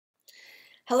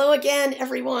Hello again,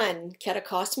 everyone. Keta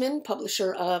Kostman,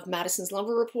 publisher of Madison's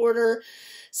Lumber Reporter.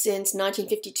 Since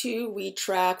 1952, we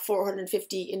track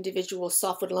 450 individual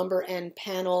softwood lumber and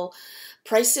panel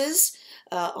prices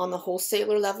on the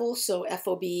wholesaler level, so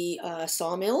FOB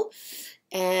Sawmill.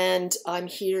 And I'm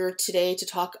here today to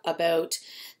talk about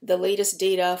the latest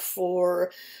data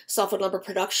for softwood lumber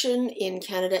production in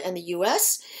Canada and the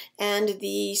US and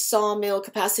the sawmill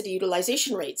capacity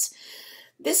utilization rates.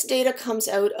 This data comes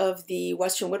out of the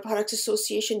Western Wood Products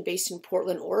Association based in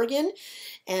Portland, Oregon,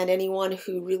 and anyone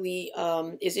who really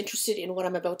is interested in what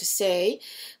I'm about to say,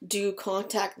 do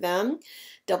contact them,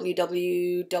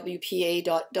 www.wpa.org.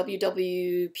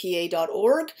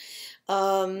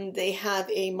 They have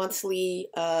a monthly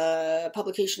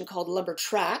publication called Lumber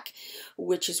Track,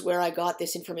 which is where I got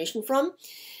this information from.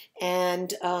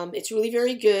 And it's really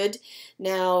very good.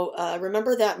 Now,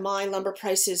 remember that my lumber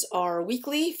prices are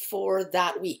weekly for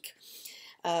that week.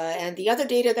 And the other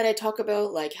data that I talk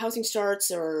about, like housing starts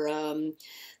or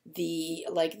the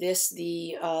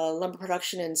lumber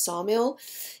production and sawmill,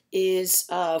 is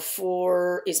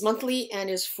monthly and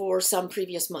is for some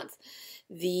previous month.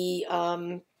 The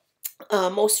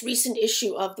most recent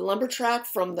issue of the Lumber Track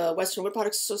from the Western Wood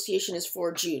Products Association is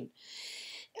for June.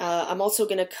 I'm also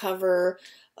going to cover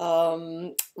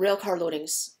railcar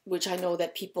loadings, which I know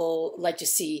that people like to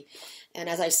see. And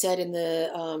as I said in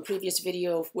the previous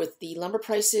video with the lumber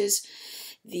prices,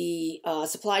 the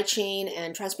supply chain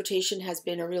and transportation has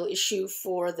been a real issue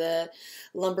for the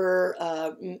lumber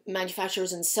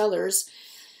manufacturers and sellers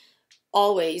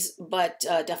always, but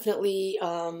definitely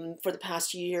for the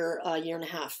past year, year and a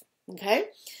half. Okay,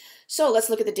 so let's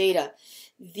look at the data.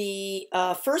 The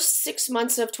first 6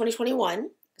 months of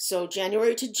 2021, so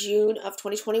January to June of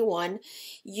 2021,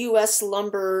 U.S.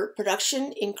 lumber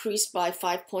production increased by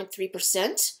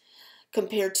 5.3%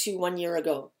 compared to 1 year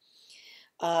ago,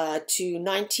 to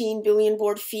 19 billion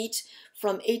board feet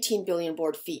from 18 billion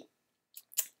board feet.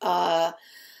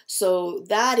 So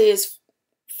that is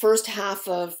first half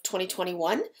of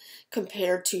 2021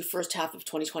 compared to first half of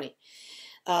 2020.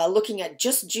 Looking at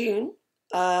just June,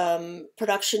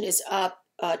 production is up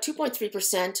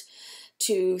 2.3%.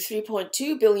 to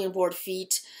 3.2 billion board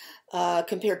feet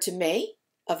compared to May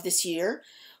of this year,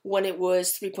 when it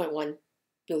was 3.1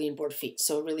 billion board feet.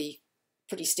 So really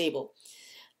pretty stable.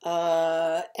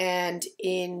 And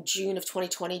in June of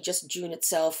 2020, just June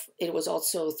itself, it was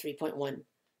also 3.1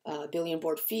 billion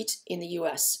board feet in the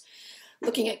US.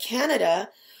 Looking at Canada,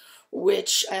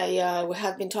 which I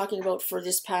have been talking about for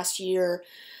this past year,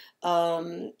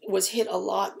 was hit a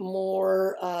lot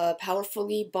more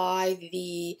powerfully by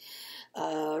the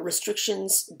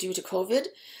restrictions due to COVID.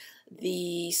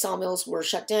 The sawmills were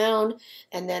shut down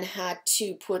and then had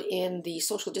to put in the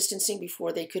social distancing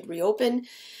before they could reopen.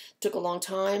 Took a long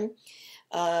time.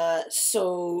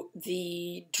 So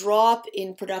the drop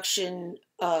in production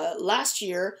last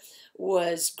year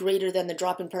was greater than the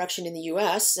drop in production in the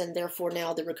US, and therefore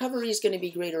now the recovery is going to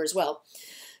be greater as well.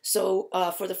 So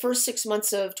for the first 6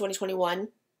 months of 2021,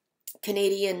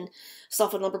 Canadian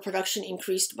softwood lumber production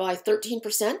increased by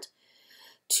 13%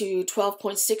 to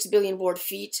 12.6 billion board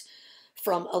feet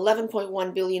from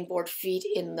 11.1 billion board feet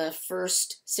in the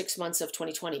first 6 months of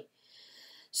 2020.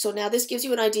 So now this gives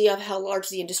you an idea of how large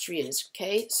the industry is,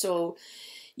 okay? So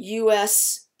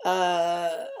U.S.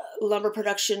 lumber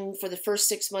production for the first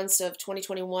 6 months of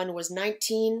 2021 was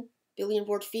 19 billion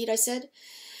board feet, I said.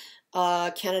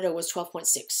 Canada was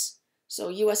 12.6. So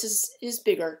U.S. is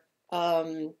bigger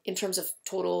in terms of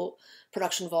total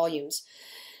production volumes.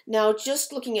 Now,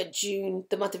 just looking at June,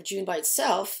 the month of June by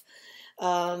itself,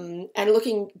 and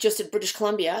looking just at British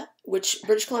Columbia, which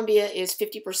British Columbia is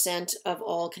 50% of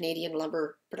all Canadian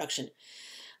lumber production.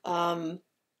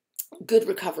 Good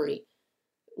recovery.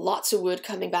 Lots of wood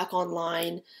coming back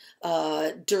online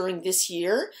during this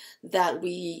year that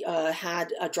we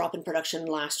had a drop in production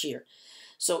last year.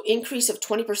 So increase of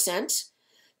 20%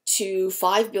 to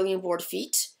 5 billion board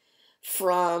feet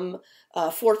from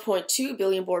 4.2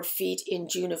 billion board feet in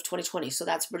June of 2020. So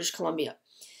that's British Columbia.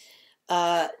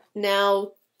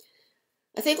 Now,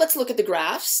 I think let's look at the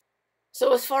graphs.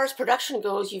 So as far as production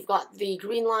goes, you've got the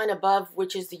green line above,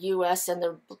 which is the US, and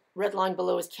the red line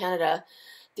below is Canada.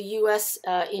 The US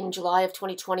in July of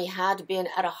 2020 had been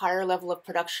at a higher level of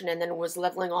production and then was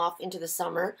leveling off into the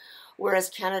summer, whereas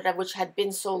Canada, which had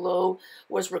been so low,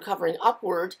 was recovering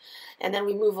upward. And then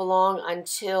we move along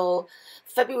until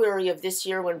February of this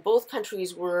year, when both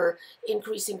countries were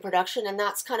increasing production, and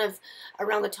that's kind of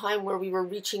around the time where we were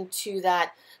reaching to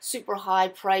that super high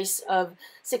price of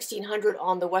 $1,600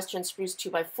 on the Western Spruce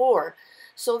 2x4.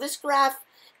 So this graph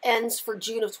ends for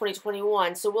June of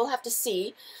 2021. So we'll have to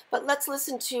see. But let's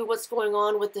listen to what's going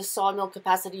on with the sawmill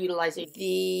capacity utilization.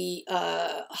 The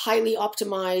highly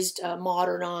optimized,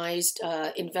 modernized,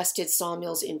 invested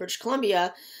sawmills in British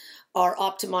Columbia are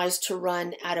optimized to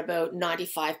run at about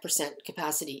 95%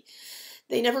 capacity.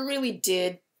 They never really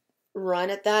did run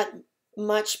at that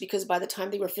much because by the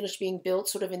time they were finished being built,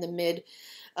 sort of in the mid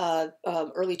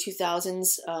early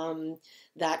 2000s,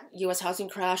 that U.S. housing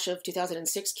crash of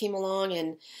 2006 came along,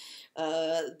 and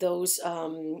those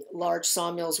large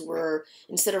sawmills were,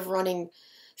 instead of running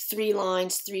 3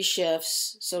 lines, 3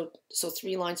 shifts, so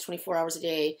 3 lines, 24 hours a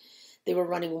day, they were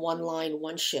running 1 line,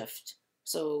 1 shift,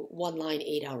 so 1 line,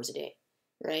 8 hours a day,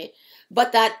 right?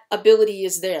 But that ability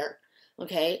is there,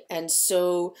 okay? And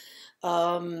so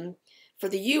for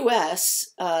the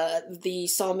U.S., the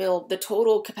sawmill, the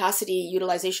total capacity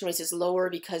utilization rate is lower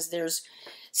because there's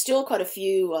still quite a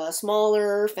few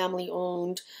smaller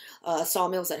family-owned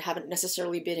sawmills that haven't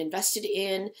necessarily been invested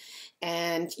in.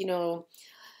 And, you know,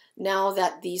 now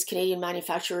that these Canadian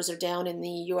manufacturers are down in the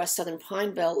U.S. Southern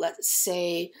Pine Belt, let's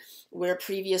say, where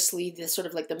previously the sort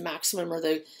of like the maximum or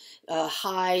the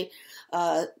high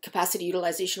capacity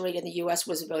utilization rate in the U.S.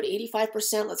 was about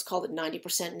 85%. Let's call it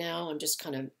 90% now. I'm just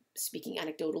kind of speaking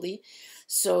anecdotally.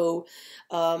 So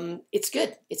it's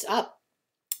good. It's up.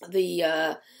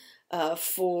 The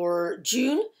for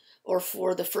June, or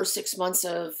for the first 6 months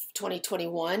of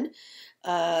 2021,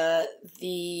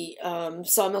 the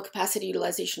sawmill capacity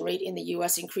utilization rate in the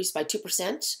U.S. increased by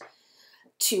 2%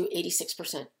 to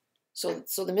 86%.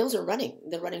 So the mills are running.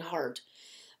 They're running hard.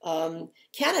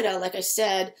 Canada, like I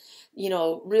said, you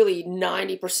know, really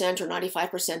 90% or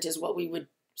 95% is what we would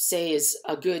say is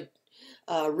a good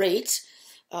rate.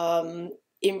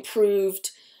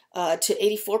 Improved to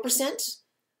 84%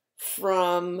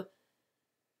 from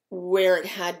where it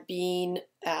had been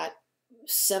at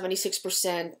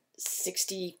 76%,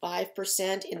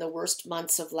 65% in the worst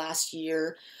months of last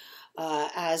year,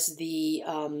 as the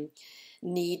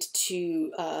need to,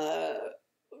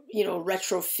 you know,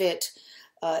 retrofit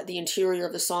the interior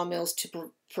of the sawmills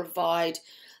to provide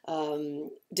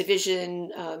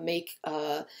division, make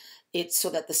it so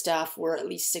that the staff were at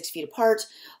least 6 feet apart,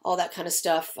 all that kind of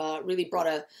stuff really brought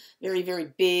a very,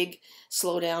 very big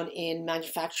slowdown in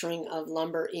manufacturing of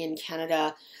lumber in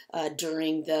Canada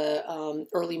during the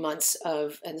early months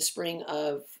of and the spring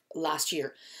of last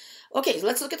year. Okay, so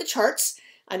let's look at the charts.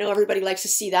 I know everybody likes to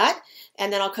see that,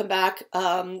 and then I'll come back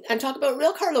and talk about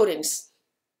railcar loadings.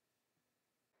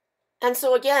 And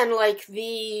so again, like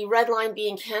the red line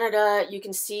being Canada, you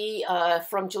can see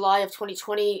from July of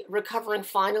 2020, recovering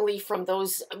finally from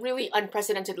those really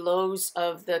unprecedented lows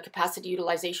of the capacity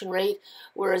utilization rate,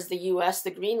 whereas the US,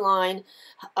 the green line,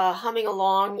 humming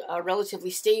along, relatively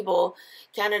stable.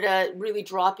 Canada really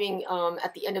dropping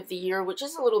at the end of the year, which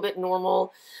is a little bit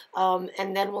normal.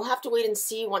 And then we'll have to wait and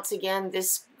see. Once again,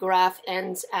 this graph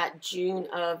ends at June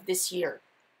of this year.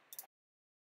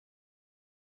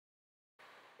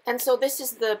 And so this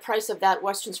is the price of that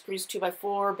Western Spruce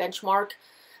 2x4 benchmark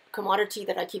commodity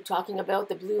that I keep talking about.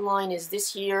 The blue line is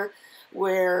this year,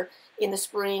 where in the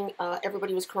spring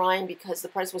everybody was crying because the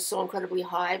price was so incredibly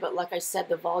high. But like I said,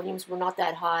 the volumes were not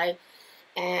that high.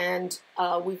 And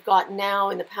we've got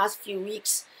now, in the past few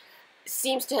weeks,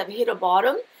 seems to have hit a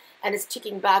bottom, and it's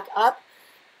ticking back up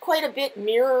quite a bit,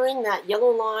 mirroring that yellow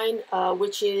line,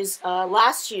 which is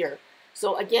last year.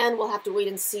 So again, we'll have to wait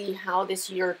and see how this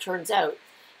year turns out.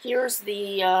 Here's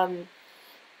the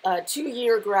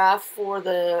 2-year graph for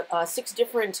the 6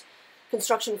 different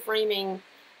construction framing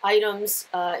items,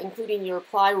 including your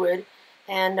plywood.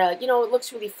 And, you know, it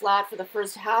looks really flat for the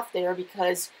first half there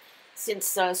because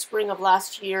since spring of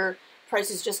last year,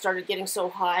 prices just started getting so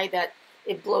high that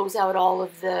it blows out all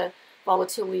of the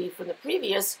volatility from the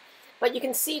previous. But you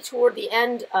can see toward the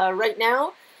end right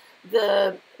now,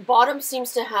 the bottom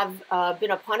seems to have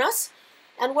been upon us.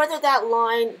 And whether that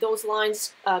line, those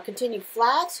lines continue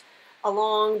flat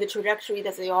along the trajectory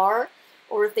that they are,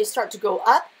 or if they start to go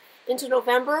up into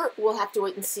November, we'll have to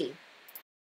wait and see.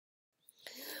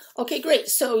 Okay, great.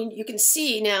 So you can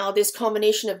see now this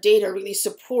combination of data really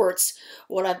supports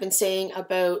what I've been saying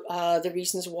about the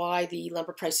reasons why the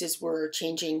lumber prices were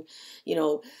changing, you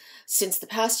know, since the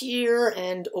past year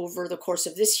and over the course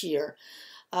of this year.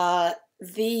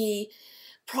 The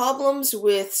problems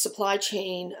with supply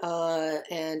chain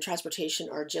and transportation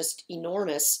are just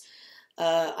enormous.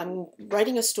 I'm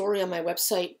writing a story on my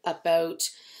website about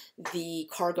the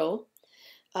cargo.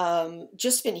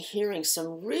 Just been hearing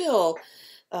some real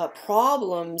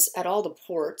problems at all the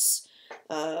ports.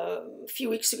 A few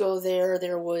weeks ago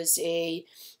there was a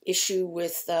issue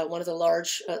with one of the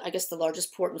large, I guess the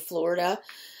largest port in Florida,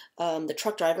 the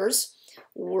truck drivers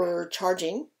were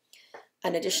charging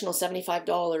an additional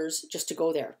 $75 just to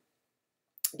go there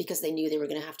because they knew they were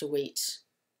going to have to wait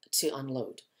to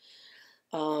unload.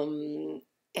 And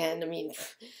I mean,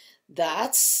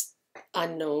 that's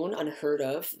unknown, unheard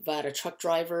of, that a truck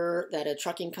driver, that a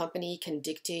trucking company can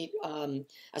dictate a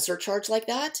surcharge like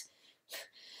that.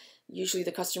 Usually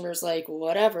the customer's like,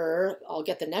 whatever, I'll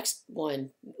get the next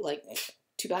one, like,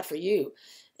 too bad for you.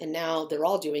 And now they're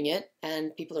all doing it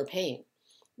and people are paying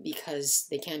because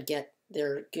they can't get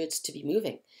their goods to be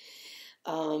moving.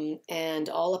 And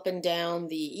all up and down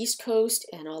the East Coast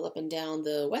and all up and down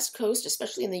the West Coast,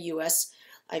 especially in the US,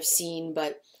 I've seen,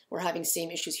 but we're having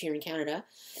same issues here in Canada.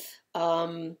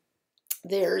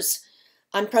 There's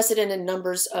unprecedented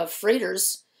numbers of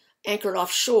freighters anchored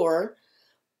offshore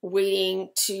waiting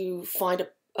to find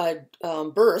a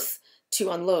berth to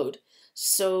unload.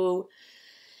 So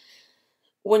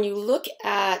when you look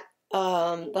at,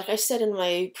 like I said in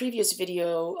my previous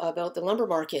video about the lumber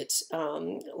market,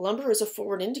 lumber is a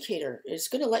forward indicator. It's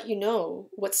going to let you know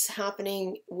what's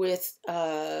happening with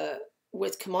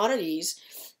commodities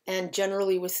and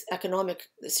generally with economic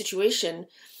situation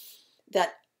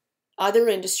that other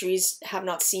industries have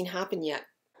not seen happen yet.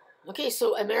 Okay,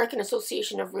 so American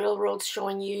Association of Railroads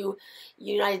showing you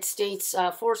United States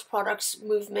forest products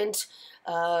movement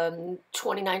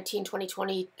 2019,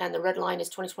 2020, and the red line is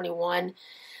 2021.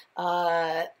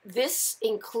 This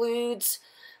includes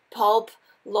pulp,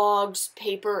 logs,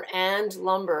 paper, and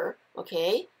lumber,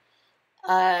 okay?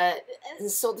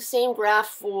 And so the same graph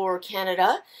for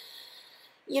Canada.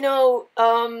 You know,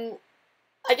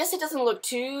 I guess it doesn't look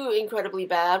too incredibly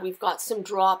bad. We've got some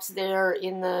drops there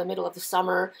in the middle of the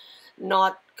summer,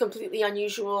 not completely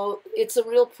unusual. It's a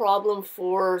real problem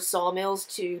for sawmills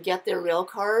to get their rail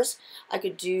cars. I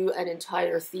could do an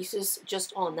entire thesis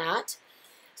just on that.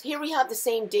 So here we have the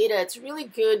same data. It's really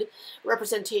good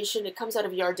representation. It comes out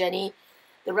of Yardeni.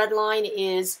 The red line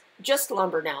is just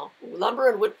lumber now, lumber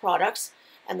and wood products,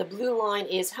 and the blue line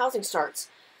is housing starts.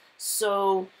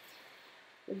 So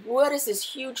what is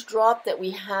this huge drop that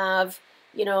we have,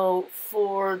 you know,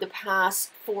 for the past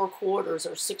 4 quarters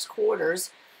or 6 quarters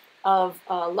of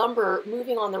lumber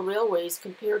moving on the railways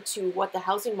compared to what the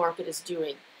housing market is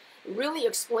doing? It really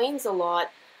explains a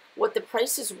lot what the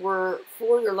prices were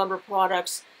for your lumber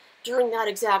products during that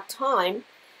exact time.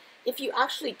 If you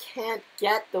actually can't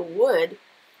get the wood,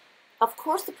 of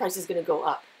course the price is going to go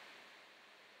up.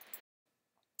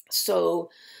 So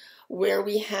where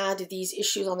we had these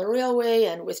issues on the railway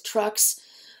and with trucks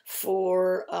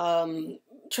for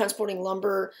transporting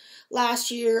lumber last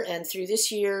year and through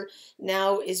this year,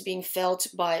 now is being felt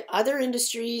by other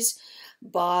industries,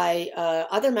 by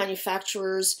other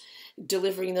manufacturers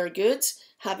delivering their goods,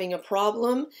 having a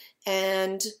problem,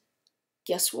 and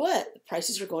guess what? The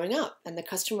prices are going up and the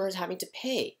customer is having to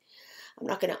pay. I'm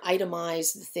not going to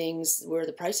itemize the things where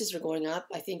the prices are going up.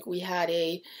 I think we had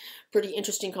a pretty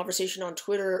interesting conversation on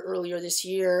Twitter earlier this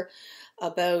year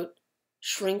about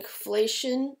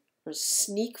shrinkflation or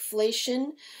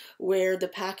sneakflation, where the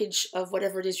package of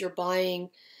whatever it is you're buying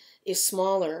is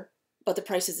smaller, but the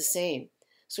price is the same.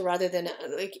 So rather than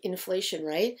like inflation,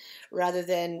 right? Rather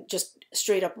than just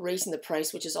straight up raising the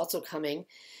price, which is also coming,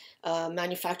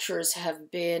 manufacturers have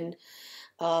been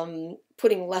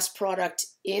putting less product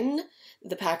in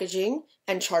the packaging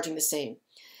and charging the same.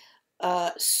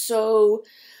 So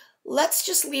let's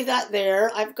just leave that there.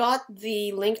 I've got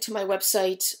the link to my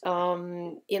website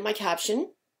in my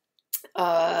caption,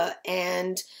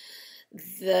 and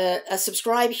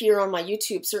subscribe here on my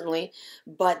YouTube certainly,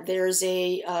 but there's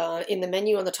a in the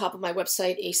menu on the top of my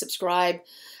website a subscribe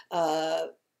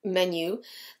menu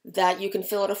that you can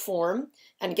fill out a form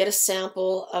and get a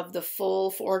sample of the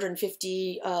full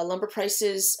 450 lumber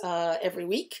prices every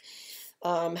week.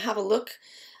 Have a look,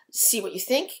 see what you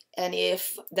think, and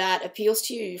if that appeals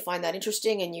to you, you find that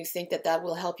interesting, and you think that that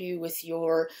will help you with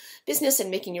your business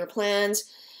and making your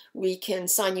plans, we can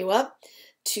sign you up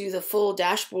to the full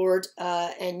dashboard,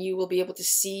 and you will be able to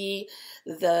see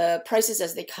the prices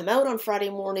as they come out on Friday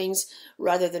mornings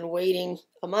rather than waiting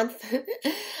a month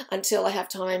until I have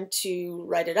time to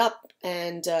write it up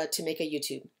and to make a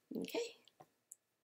YouTube. Okay.